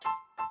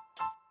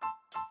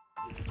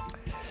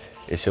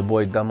It's your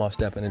boy Dumbo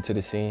stepping into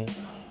the scene.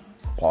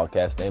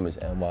 Podcast name is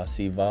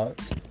NYC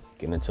Vibes.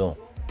 Get into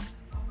 'em.